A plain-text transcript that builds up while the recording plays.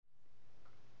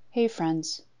Hey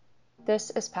friends, this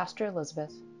is Pastor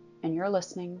Elizabeth, and you're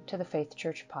listening to the Faith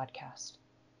Church podcast.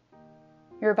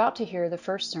 You're about to hear the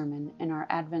first sermon in our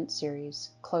Advent series,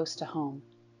 Close to Home,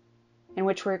 in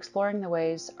which we're exploring the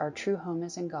ways our true home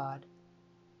is in God,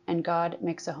 and God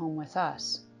makes a home with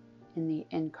us in the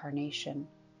Incarnation.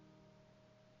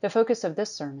 The focus of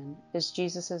this sermon is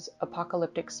Jesus'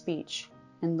 apocalyptic speech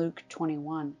in Luke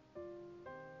 21,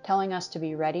 telling us to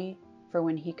be ready for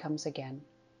when He comes again.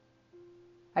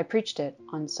 I preached it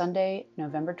on Sunday,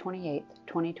 November 28th,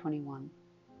 2021.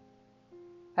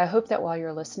 I hope that while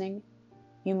you're listening,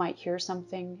 you might hear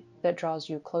something that draws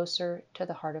you closer to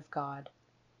the heart of God.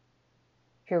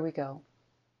 Here we go.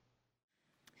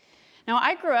 Now,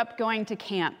 I grew up going to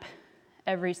camp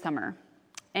every summer,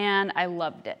 and I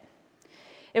loved it.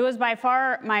 It was by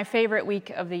far my favorite week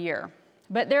of the year,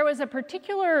 but there was a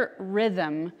particular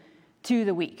rhythm to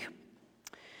the week.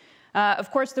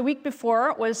 Of course, the week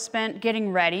before was spent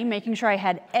getting ready, making sure I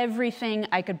had everything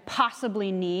I could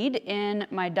possibly need in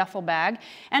my duffel bag.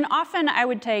 And often I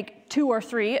would take 2 or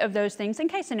 3 of those things in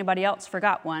case anybody else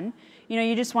forgot one.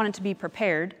 You just wanted to be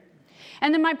prepared.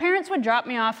 And then my parents would drop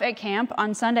me off at camp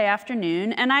on Sunday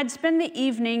afternoon, and I'd spend the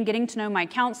evening getting to know my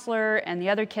counselor and the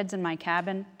other kids in my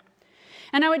cabin.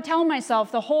 And I would tell myself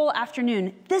the whole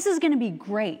afternoon, this is going to be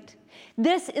great.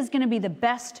 This is going to be the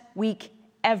best week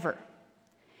ever.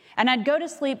 And I'd go to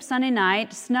sleep Sunday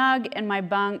night, snug in my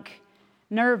bunk,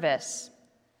 nervous,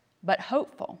 but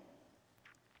hopeful.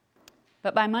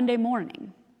 But by Monday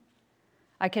morning,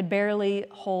 I could barely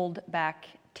hold back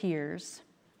tears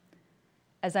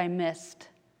as I missed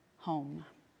home.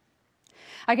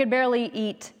 I could barely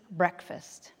eat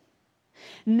breakfast.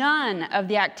 None of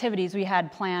the activities we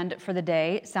had planned for the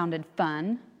day sounded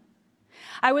fun.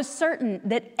 I was certain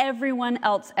that everyone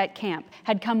else at camp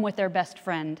had come with their best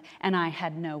friend, and I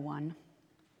had no one.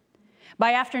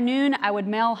 By afternoon, I would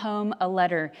mail home a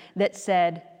letter that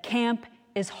said, "Camp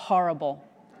is horrible.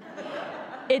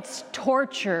 It's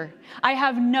torture. I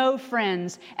have no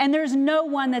friends, and there's no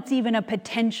one that's even a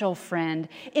potential friend.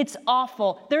 It's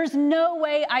awful. There's no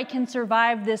way I can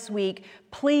survive this week.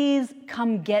 Please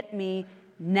come get me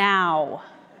now."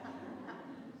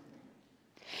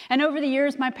 And over the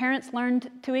years, my parents learned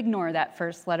to ignore that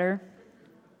first letter.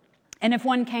 And if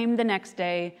one came the next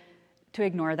day, to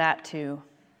ignore that too.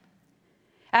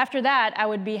 After that, I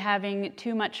would be having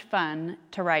too much fun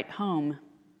to write home.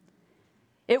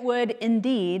 It would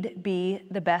indeed be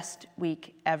the best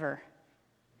week ever.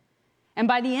 And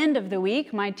by the end of the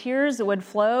week, my tears would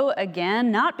flow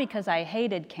again, not because I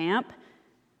hated camp,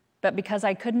 but because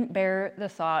I couldn't bear the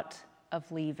thought of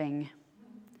leaving,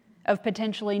 of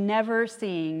potentially never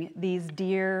seeing these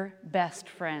dear best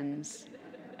friends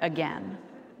again.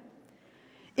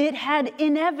 It had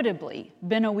inevitably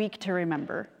been a week to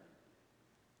remember.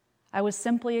 I was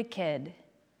simply a kid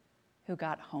who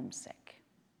got homesick.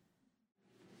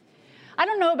 I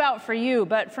don't know about for you,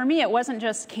 but for me, it wasn't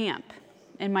just camp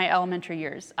in my elementary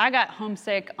years. I got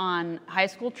homesick on high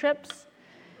school trips.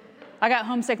 I got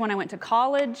homesick when I went to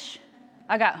college.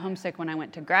 I got homesick when I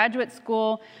went to graduate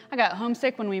school. I got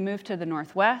homesick when we moved to the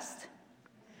Northwest.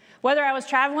 Whether I was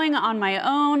traveling on my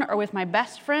own or with my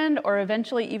best friend or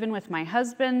eventually even with my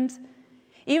husband,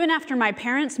 even after my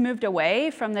parents moved away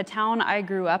from the town I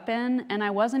grew up in and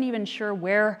I wasn't even sure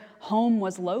where home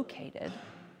was located,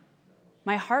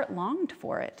 my heart longed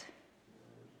for it.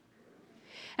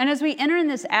 And as we enter in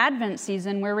this Advent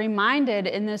season, we're reminded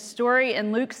in this story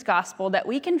in Luke's gospel that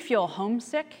we can feel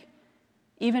homesick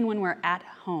even when we're at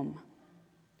home.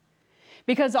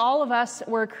 Because all of us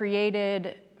were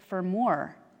created for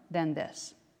more than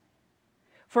this.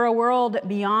 For a world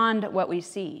beyond what we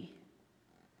see.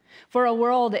 For a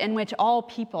world in which all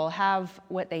people have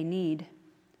what they need.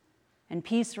 And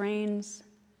peace reigns,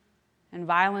 and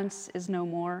violence is no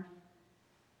more.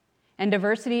 And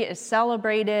diversity is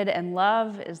celebrated, and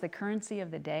love is the currency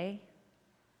of the day.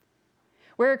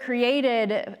 We're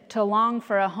created to long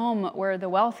for a home where the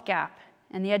wealth gap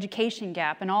and the education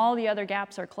gap and all the other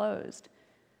gaps are closed.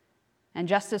 And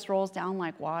justice rolls down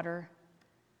like water,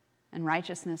 and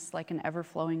righteousness like an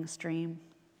ever-flowing stream.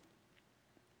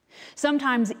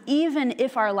 Sometimes, even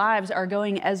if our lives are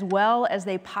going as well as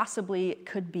they possibly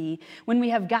could be, when we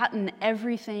have gotten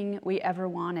everything we ever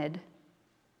wanted,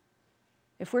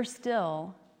 if we're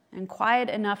still and quiet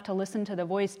enough to listen to the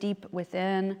voice deep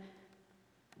within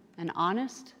and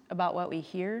honest about what we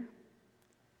hear,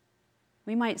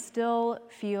 we might still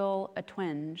feel a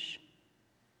twinge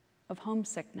of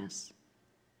homesickness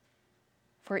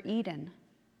for Eden,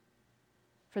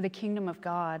 for the kingdom of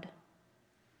God,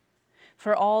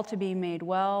 for all to be made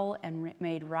well and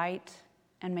made right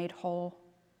and made whole.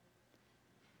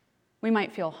 we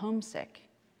might feel homesick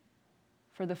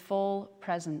for the full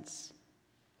presence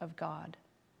of God.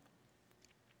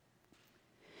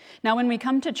 Now, when we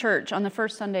come to church on the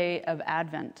first Sunday of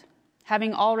Advent,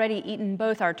 having already eaten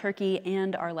both our turkey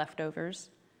and our leftovers,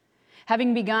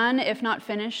 having begun, if not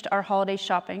finished, our holiday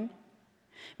shopping,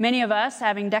 many of us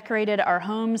having decorated our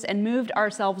homes and moved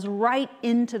ourselves right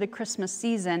into the Christmas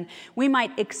season, we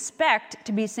might expect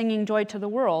to be singing Joy to the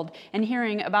World and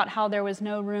hearing about how there was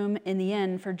no room in the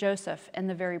inn for Joseph and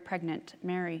the very pregnant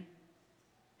Mary.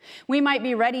 We might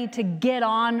be ready to get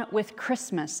on with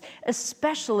Christmas,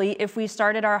 especially if we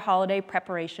started our holiday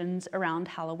preparations around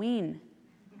Halloween.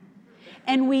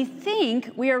 And we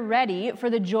think we are ready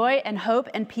for the joy and hope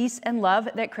and peace and love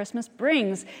that Christmas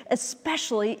brings,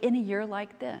 especially in a year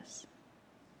like this.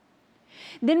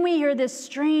 Then we hear this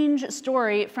strange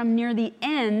story from near the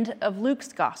end of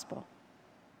Luke's gospel,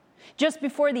 just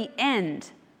before the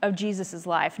end of Jesus'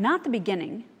 life, not the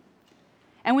beginning.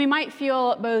 And we might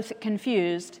feel both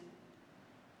confused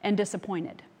and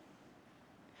disappointed.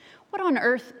 What on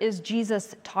earth is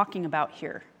Jesus talking about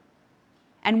here?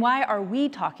 And why are we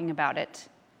talking about it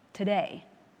today?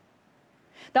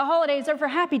 The holidays are for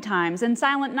happy times and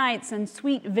silent nights and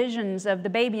sweet visions of the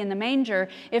baby in the manger,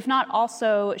 if not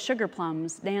also sugar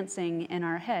plums dancing in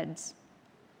our heads.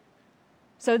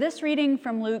 So this reading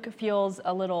from Luke feels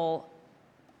a little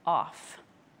off.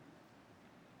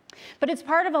 But it's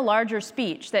part of a larger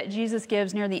speech that Jesus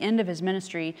gives near the end of his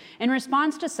ministry in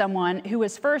response to someone who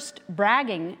was first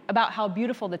bragging about how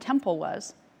beautiful the temple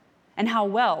was and how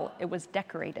well it was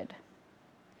decorated.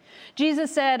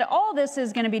 Jesus said, all this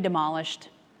is going to be demolished.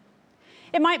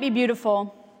 It might be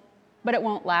beautiful, but it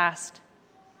won't last.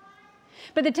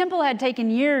 But the temple had taken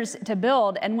years to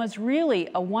build and was really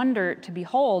a wonder to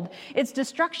behold. Its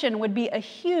destruction would be a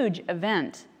huge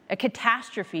event, a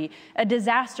catastrophe, a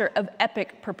disaster of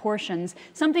epic proportions,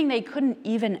 something they couldn't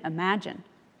even imagine.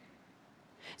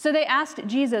 So they asked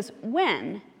Jesus,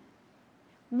 when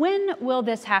will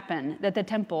this happen, that the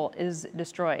temple is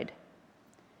destroyed?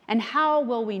 And how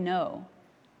will we know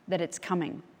that it's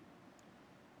coming?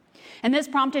 And this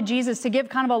prompted Jesus to give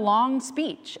kind of a long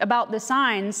speech about the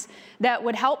signs that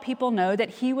would help people know that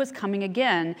he was coming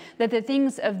again, that the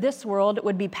things of this world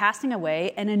would be passing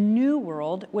away and a new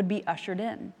world would be ushered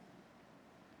in.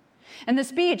 And the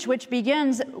speech, which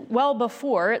begins well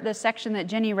before the section that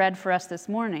Jenny read for us this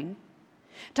morning,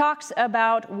 talks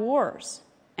about wars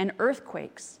and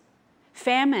earthquakes,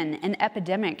 famine and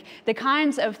epidemic, the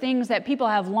kinds of things that people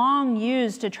have long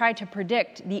used to try to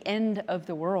predict the end of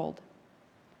the world.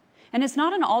 And it's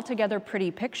not an altogether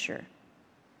pretty picture.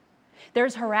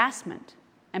 There's harassment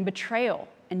and betrayal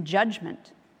and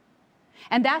judgment.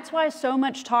 And that's why so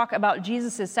much talk about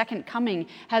Jesus' second coming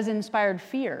has inspired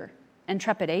fear and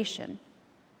trepidation.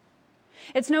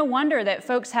 It's no wonder that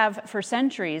folks have, for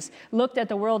centuries, looked at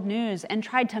the world news and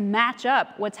tried to match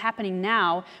up what's happening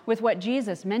now with what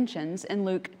Jesus mentions in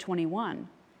Luke 21.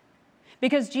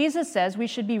 Because Jesus says we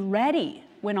should be ready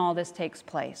when all this takes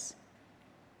place.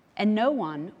 And no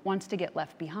one wants to get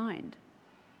left behind.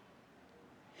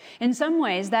 In some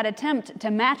ways, that attempt to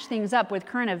match things up with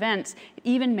current events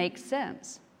even makes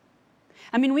sense.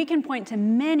 I mean, we can point to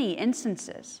many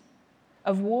instances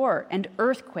of war and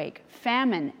earthquake,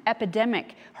 famine,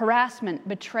 epidemic, harassment,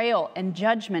 betrayal, and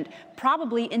judgment,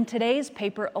 probably in today's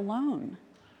paper alone.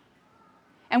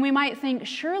 And we might think,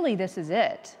 surely this is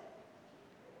it.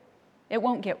 It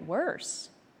won't get worse,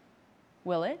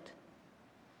 will it?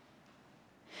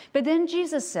 But then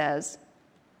Jesus says,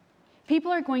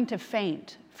 people are going to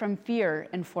faint from fear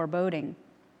and foreboding.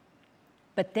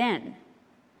 But then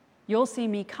you'll see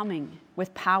me coming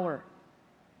with power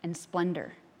and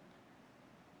splendor.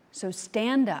 So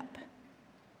stand up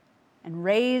and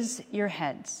raise your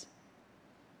heads,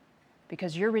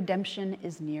 because your redemption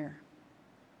is near.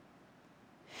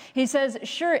 He says,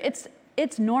 sure,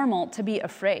 it's normal to be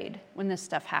afraid when this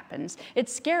stuff happens.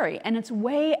 It's scary and it's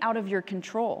way out of your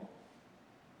control.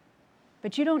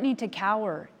 But you don't need to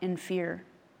cower in fear,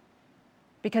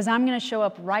 because I'm going to show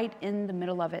up right in the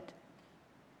middle of it.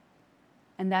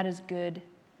 And that is good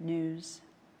news.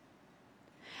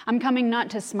 I'm coming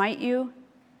not to smite you,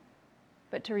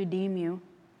 but to redeem you.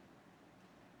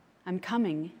 I'm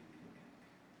coming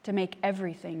to make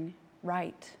everything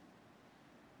right.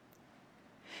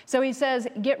 So he says,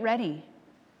 get ready.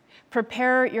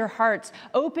 Prepare your hearts.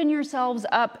 Open yourselves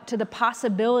up to the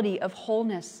possibility of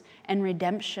wholeness and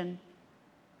redemption.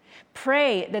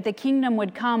 Pray that the kingdom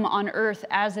would come on earth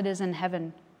as it is in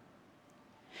heaven.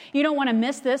 You don't want to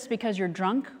miss this because you're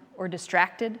drunk or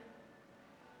distracted.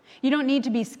 You don't need to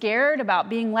be scared about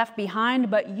being left behind,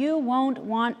 but you won't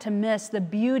want to miss the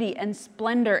beauty and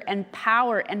splendor and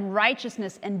power and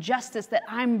righteousness and justice that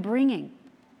I'm bringing.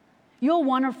 You'll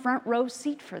want a front row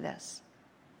seat for this.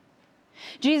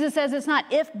 Jesus says it's not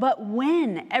if, but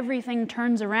when everything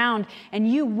turns around,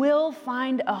 and you will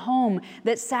find a home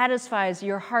that satisfies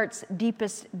your heart's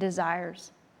deepest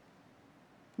desires,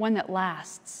 one that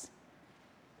lasts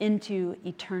into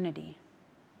eternity.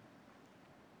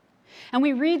 And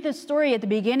we read this story at the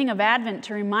beginning of Advent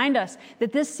to remind us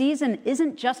that this season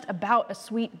isn't just about a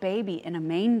sweet baby in a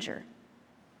manger,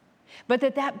 but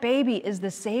that baby is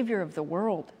the Savior of the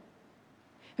world,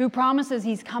 who promises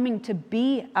he's coming to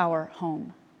be our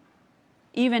home,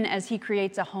 even as he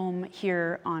creates a home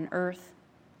here on earth.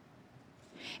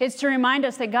 It's to remind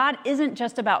us that God isn't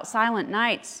just about silent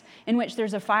nights in which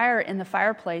there's a fire in the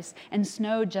fireplace and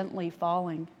snow gently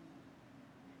falling,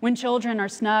 when children are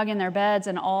snug in their beds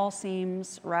and all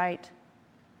seems right.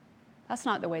 That's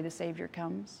not the way the Savior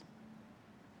comes.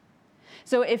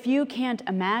 So if you can't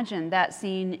imagine that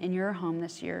scene in your home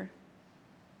this year,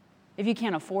 if you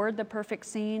can't afford the perfect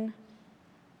scene,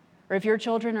 or if your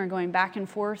children are going back and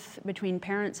forth between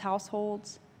parents'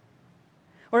 households,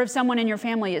 or if someone in your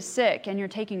family is sick and you're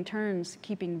taking turns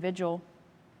keeping vigil,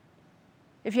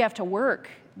 if you have to work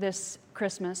this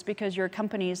Christmas because your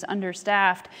company's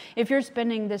understaffed, if you're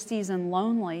spending this season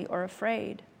lonely or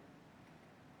afraid,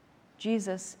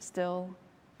 Jesus still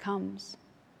comes.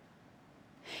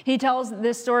 He tells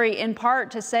this story in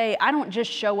part to say, I don't just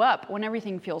show up when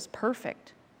everything feels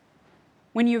perfect,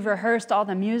 when you've rehearsed all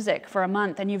the music for a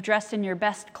month and you've dressed in your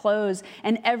best clothes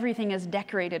and everything is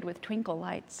decorated with twinkle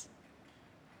lights.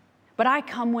 But I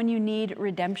come when you need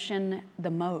redemption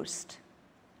the most,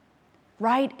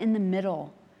 right in the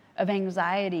middle of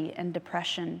anxiety and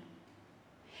depression,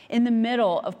 in the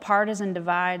middle of partisan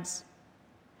divides,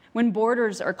 when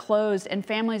borders are closed and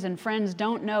families and friends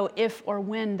don't know if or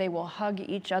when they will hug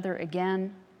each other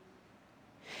again.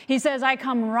 He says, I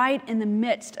come right in the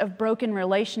midst of broken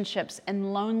relationships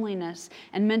and loneliness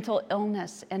and mental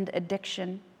illness and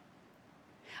addiction.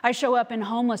 I show up in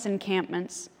homeless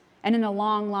encampments and in the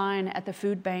long line at the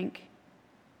food bank.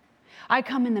 I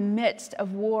come in the midst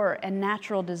of war and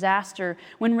natural disaster,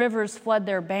 when rivers flood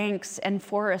their banks and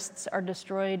forests are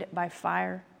destroyed by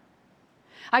fire.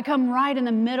 I come right in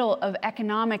the middle of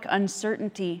economic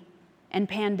uncertainty and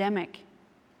pandemic,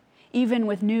 even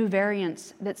with new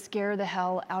variants that scare the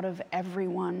hell out of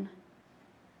everyone.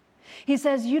 He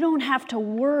says, you don't have to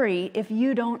worry if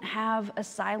you don't have a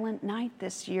silent night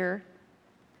this year.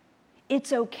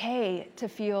 It's okay to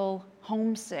feel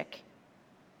homesick,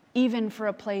 even for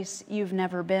a place you've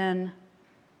never been,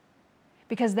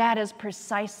 because that is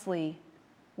precisely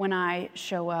when I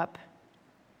show up.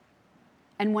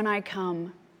 And when I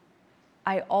come,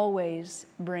 I always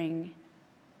bring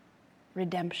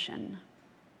redemption.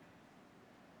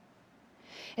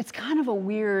 It's kind of a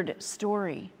weird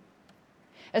story,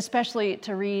 especially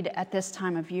to read at this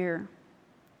time of year.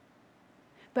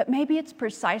 But maybe it's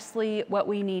precisely what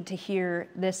we need to hear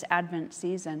this Advent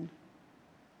season,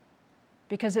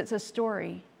 because it's a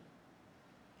story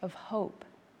of hope.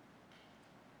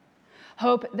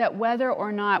 Hope that whether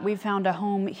or not we've found a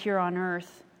home here on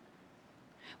earth,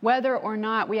 whether or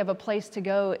not we have a place to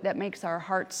go that makes our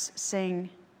hearts sing,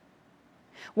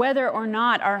 whether or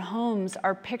not our homes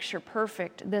are picture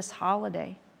perfect this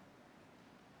holiday,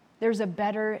 there's a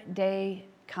better day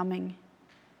coming,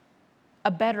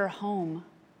 a better home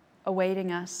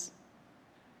awaiting us.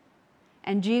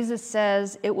 And Jesus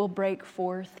says it will break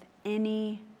forth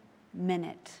any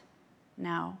minute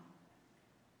now.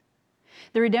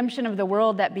 The redemption of the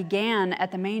world that began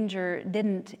at the manger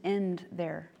didn't end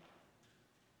there.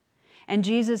 And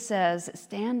Jesus says,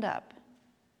 stand up,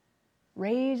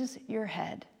 raise your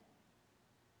head,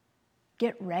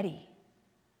 get ready,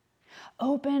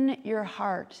 open your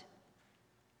heart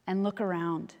and look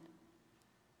around.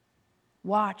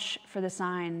 Watch for the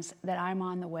signs that I'm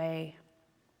on the way,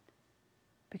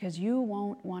 because you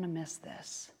won't want to miss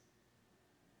this.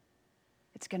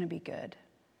 It's going to be good.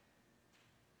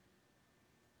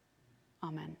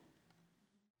 Amen.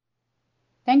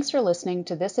 Thanks for listening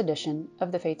to this edition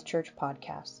of the Faith Church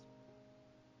podcast.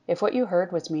 If what you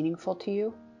heard was meaningful to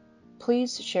you,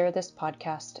 please share this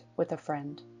podcast with a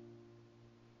friend.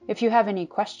 If you have any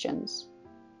questions,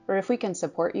 or if we can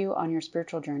support you on your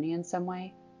spiritual journey in some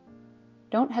way,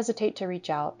 don't hesitate to reach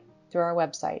out through our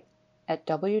website at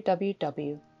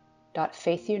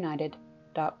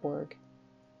www.faithunited.org.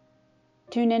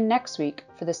 Tune in next week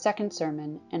for the second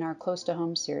sermon in our Close to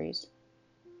Home series,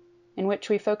 in which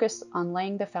we focus on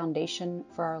laying the foundation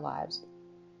for our lives.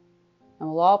 and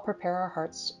we'll all prepare our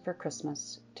hearts for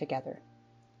Christmas together.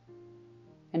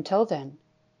 Until then,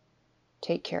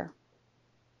 take care.